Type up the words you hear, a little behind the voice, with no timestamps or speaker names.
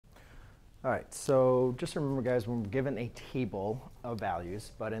All right, so just remember, guys, when we're given a table of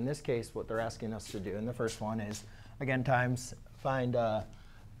values, but in this case, what they're asking us to do in the first one is, again, find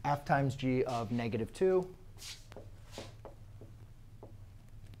f times g of -2.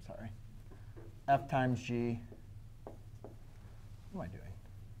 Sorry. F times g. What am I doing?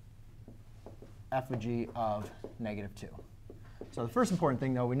 F of g of -2. So the first important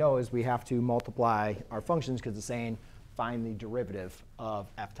thing, though, we know is we have to multiply our functions because it's saying find the derivative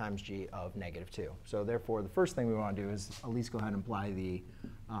of f times g of -2. So therefore, the first thing we want to do is at least go ahead and apply the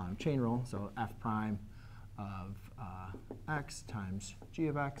chain rule. So f prime of x times g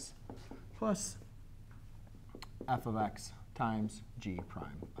of x plus f of x times g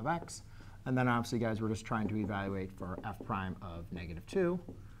prime of x. And then obviously, guys, we're just trying to evaluate for f prime of -2,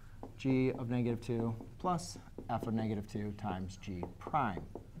 g of -2 plus f of -2 times g prime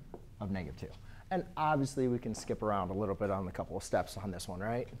of -2. And obviously, we can skip around a little bit on a couple of steps on this one,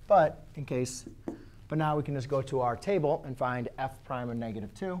 right? But now we can just go to our table and find f prime of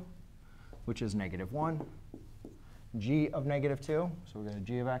 -2, which is -1. G of -2, so we're going to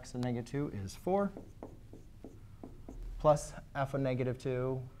g of x of -2 is 4, plus f of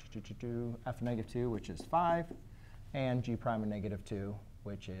 -2, f of -2, which is 5, and g prime of -2,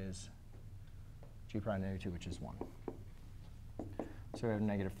 which is 1. So we have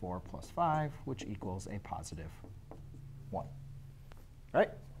 -4 plus 5, which equals a positive 1. Right?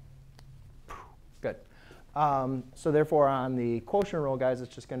 Good. So therefore, on the quotient rule, guys,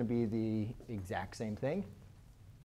 it's just going to be the exact same thing.